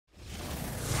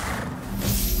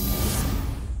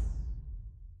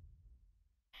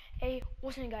Hey,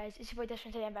 what's up guys, it's your boy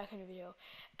Desmond. Today I'm back in a video.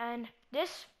 And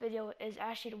this video is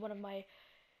actually one of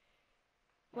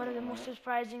the most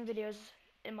surprising videos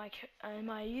in my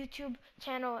YouTube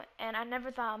channel, and I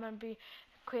never thought I'm gonna be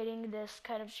creating this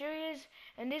kind of series.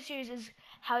 And this series is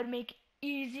how to make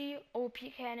easy OP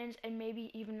cannons and maybe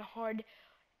even hard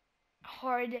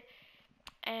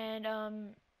and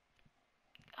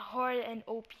hard and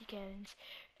OP cannons.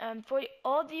 For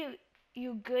all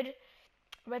you good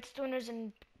redstoners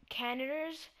and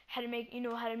cannoners, how to make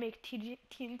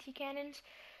TNT cannons.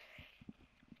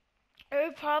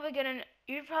 You're probably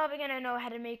gonna know how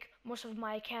to make most of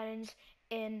my cannons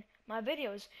in my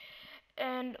videos.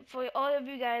 And for all of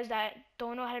you guys that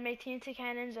don't know how to make TNT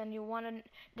cannons and you want to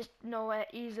just know an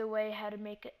easy way how to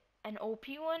make an OP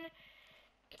one,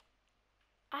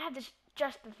 I have this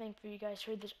just the thing for you guys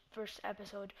for this first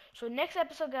episode. So next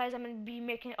episode, guys, I'm gonna be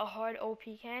making a hard OP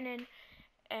cannon,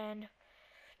 and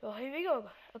well, here we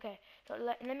go. Okay, so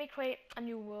let me create a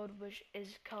new world which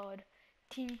is called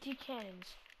TNT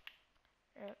cannons.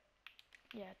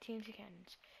 Yeah, TNT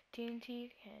cannons. TNT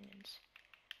cannons.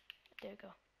 There we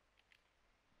go.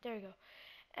 There we go.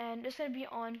 And it's gonna be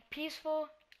on peaceful,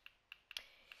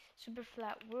 super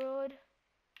flat world.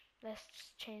 Let's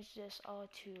change this all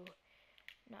to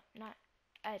not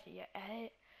edit yet.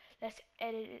 Edit. Let's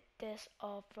edit this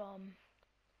all from,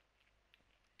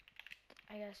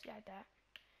 I guess, yeah, that.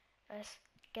 Let's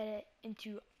get it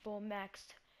into full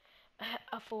maxed,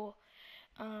 a full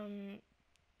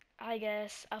I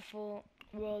guess a full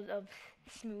world of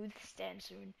smooth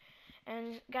sandstone.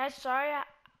 And guys, sorry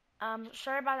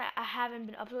about that. I haven't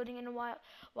been uploading in a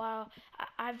while.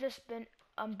 I've just been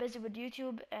busy with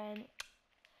YouTube, and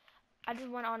I just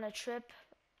went on a trip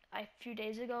a few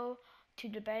days ago to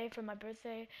Dubai for my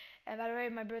birthday. And by the way,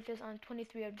 my birthday is on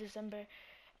 23rd of December.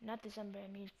 Not December, I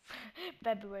mean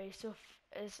February. So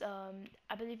it's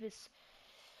I believe it's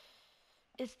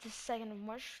the 2nd of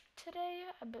March today.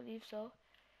 I believe so.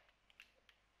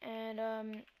 And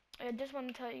I just want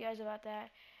to tell you guys about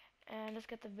that. And let's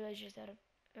get the villages out of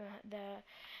the.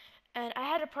 And I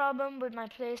had a problem with my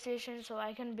PlayStation, so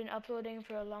I couldn't been uploading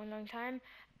for a long time.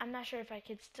 I'm not sure if I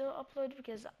could still upload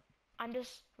because I'm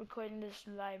just recording this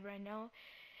live right now.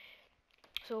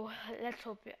 So let's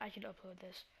hope I can upload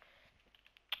this.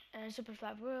 And super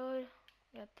flat world,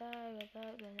 got that.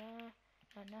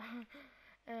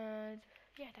 And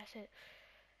yeah, that's it.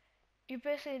 You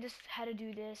basically just had to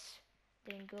do this,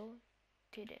 then go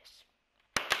to this.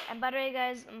 And by the way,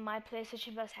 guys, my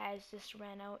PlayStation Plus has just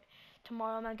ran out.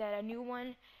 Tomorrow I'm gonna get a new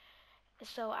one,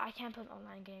 so I can't play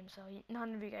online games. So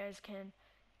none of you guys can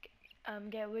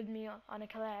get with me on a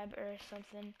collab or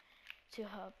something to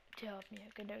help me.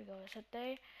 Okay, there we go. So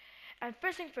there. And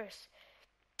first thing first,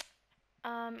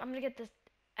 I'm gonna get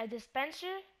a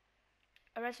dispenser,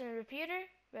 a redstone repeater,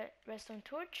 redstone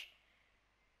torch,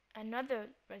 another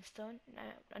redstone,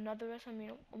 I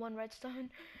mean one redstone,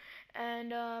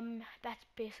 and that's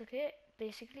basically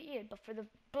it. But for the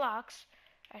blocks,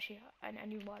 actually I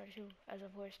need water too, as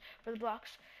of course. For the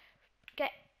blocks,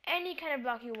 get any kind of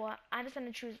block you want. I'm just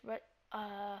gonna choose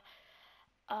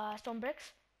stone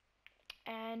bricks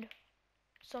and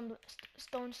some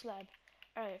stone slab.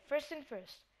 Alright, first thing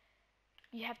first,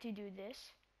 you have to do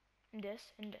this, and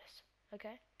this, and this.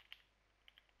 Okay,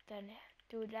 then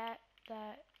do that.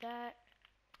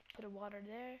 Put the water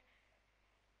there.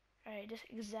 Alright, just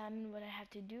examine what I have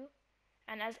to do.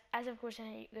 And as of course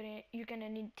you're gonna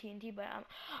need TNT, but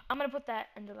I'm gonna put that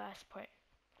in the last part.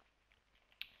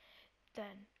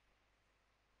 Then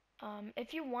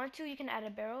if you want to, you can add a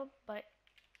barrel, but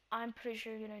I'm pretty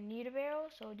sure you're gonna need a barrel,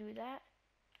 so do that,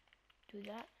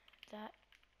 that,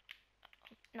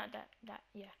 not that,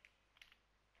 yeah.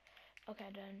 Okay,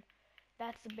 then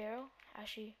that's the barrel.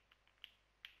 Actually,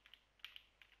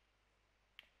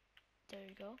 there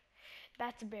you go.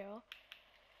 That's the barrel.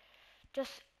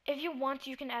 Just if you want,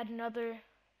 you can add another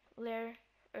layer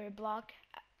or block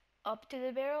up to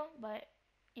the barrel, but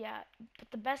yeah,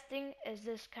 but the best thing is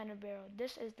this kind of barrel.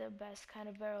 This is the best kind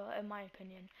of barrel in my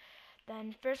opinion.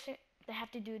 Then first they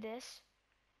have to do this.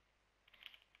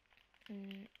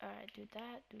 Alright, do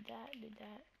that.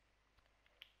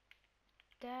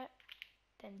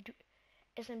 Then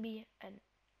it's gonna be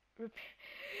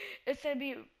it's gonna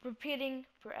be repeating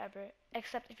forever,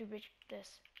 except if you reach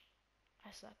this.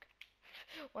 I suck.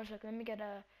 One second, let me get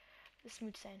a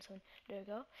smooth sandstone. There we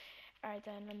go. Alright,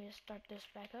 then let me start this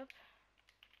back up.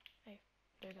 Hey,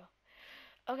 there we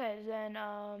go. Okay, then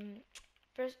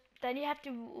first, then you have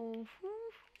to.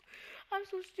 I'm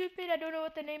so stupid. I don't know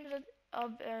what the name is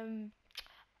of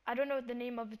I don't know what the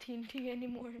name of the TNT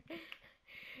anymore.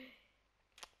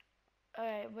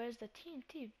 Alright, where's the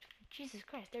TNT? Jesus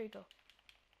Christ, there you go.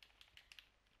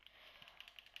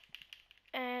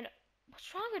 And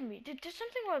what's wrong with me? There's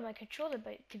something wrong with my controller,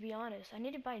 but to be honest, I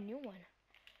need to buy a new one.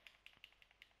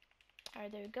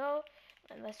 Alright, there we go.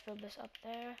 And let's build this up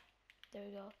there. There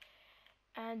we go.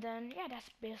 And then, yeah, that's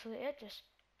basically it. Just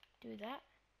do that,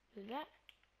 do that.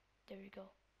 There we go.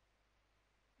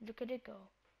 Look at it go.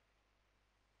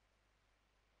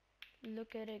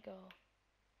 Look at it go.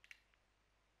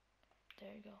 There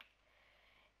you go.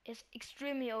 It's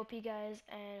extremely OP, guys,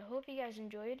 and hope you guys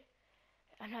enjoyed.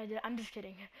 I'm just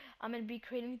kidding. I'm gonna be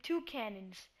creating 2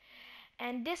 cannons,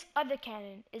 and this other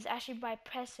cannon is actually by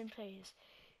press and plays.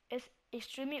 It's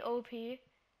extremely OP,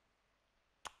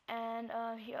 and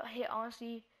he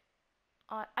honestly,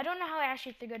 I don't know how I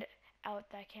actually figured out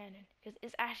that cannon because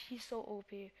it's actually so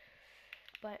OP.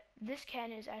 But this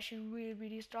cannon is actually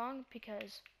really strong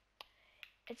because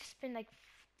it's been like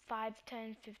 5,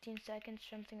 10, 15 seconds,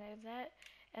 something like that,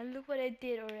 and look what it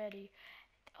did already.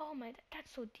 Oh my,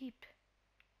 that's so deep.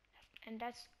 And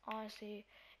that's honestly,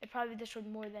 it probably destroyed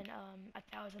more than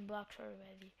 1,000 blocks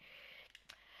already.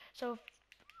 So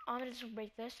I'm gonna just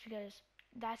break this because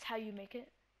that's how you make it.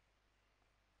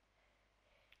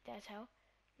 That's how.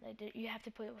 Like you have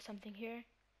to put something here,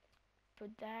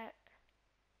 put that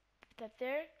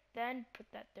there, then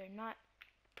put that there. Not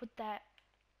put that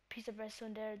piece of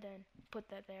redstone there, then put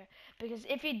that there. Because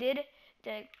if you did,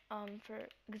 that for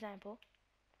example,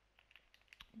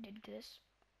 did this.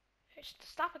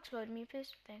 Stop exploding me,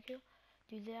 please. Thank you.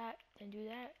 Do that, then do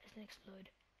that, and then explode.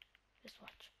 Just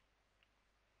watch.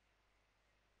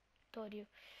 Told you.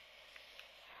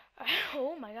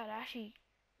 Oh my god, I actually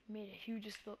made a huge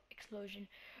explosion.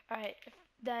 Alright,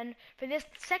 then for this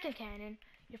second cannon,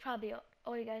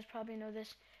 all you guys probably know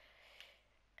this.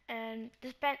 And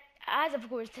as of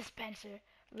course, dispenser,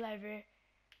 lever,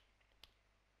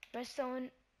 redstone,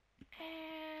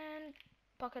 and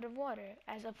bucket of water,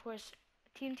 as of course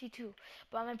TNT 2.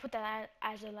 But I'm gonna put that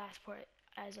as the last part,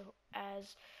 as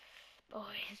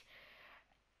always.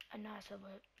 And not so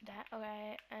about that.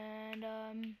 Okay, and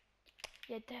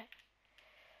yeah,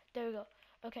 there we go.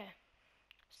 Okay,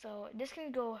 so this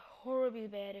can go horribly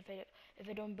bad if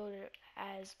I don't build it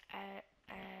as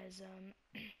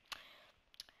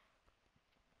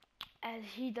as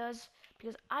he does,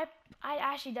 because I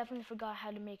actually definitely forgot how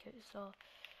to make it. So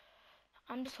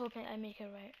I'm just hoping I make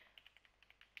it right.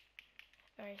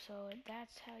 Alright, so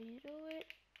that's how you do it.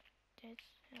 That's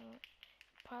how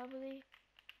probably,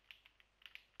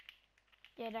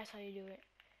 yeah, that's how you do it.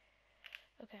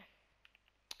 Okay,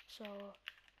 so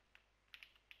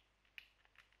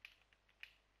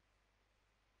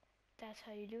that's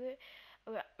how you do it.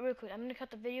 Okay, real quick, I'm gonna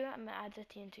cut the video. I'm gonna add the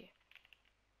TNT.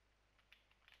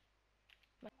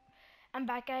 I'm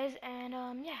back, guys, and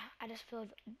yeah, I just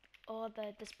filled all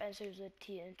the dispensers with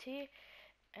TNT,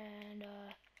 and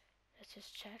let's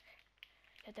just check.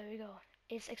 Yeah, there we go.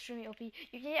 It's extremely OP.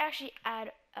 You can actually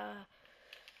add,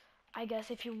 I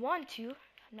guess if you want to,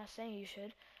 I'm not saying you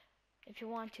should, if you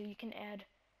want to, you can add,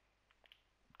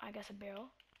 I guess, a barrel,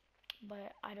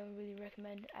 but I don't really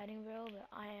recommend adding a barrel, but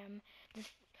I am just,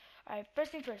 alright,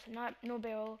 first thing first, no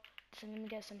barrel, so let me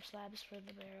get some slabs for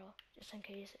the barrel, just in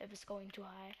case if it's going too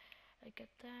high. I get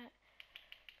that.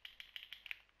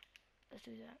 Let's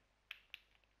do that.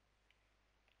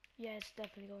 Yeah, it's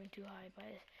definitely going too high, but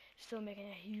it's still making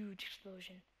a huge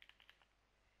explosion.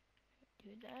 Do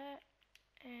that,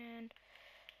 and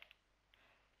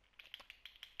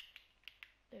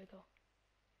there we go.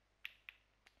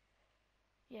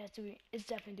 Yeah, it's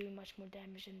definitely doing much more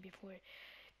damage than before.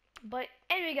 But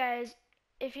anyway, guys,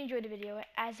 if you enjoyed the video,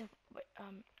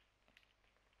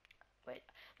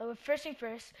 first thing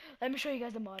first, let me show you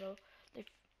guys the model. Like,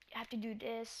 you have to do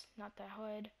this, not that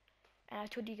hard, and I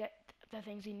told you guys the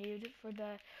things you need for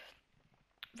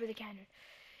the cannon.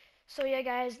 So yeah,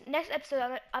 guys, next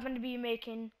episode I'm gonna be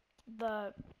making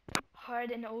the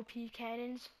hard and OP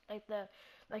cannons,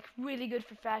 like really good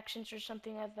for factions or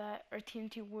something like that, or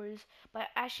TNT wars. But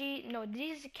actually, no,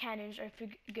 these cannons are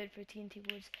good for TNT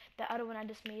wars. The other one I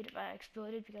just made, I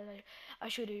exploded because I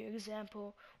showed you an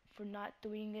example for not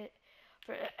doing it.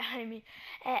 For I mean,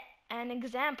 an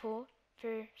example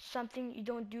for something you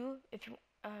don't do if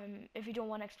you don't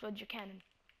want to explode your cannon.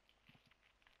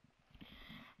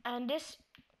 And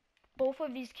both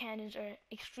of these cannons are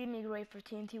extremely great for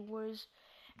TNT wars.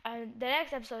 And the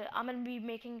next episode, I'm gonna be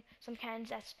making some cannons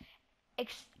that's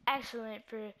excellent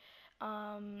for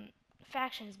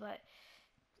factions. But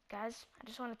guys, I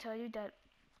just want to tell you that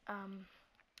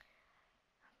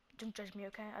don't judge me,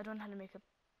 okay? I don't know how to make up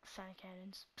sign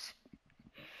cannons.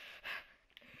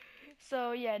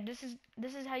 So yeah, this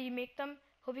is how you make them.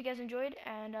 Hope you guys enjoyed,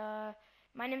 and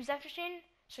My name is Machine.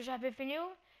 Subscribe if you're new,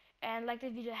 and like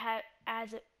this video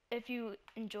as if you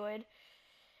enjoyed.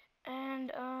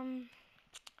 And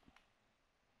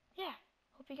yeah,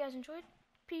 hope you guys enjoyed.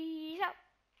 Peace out.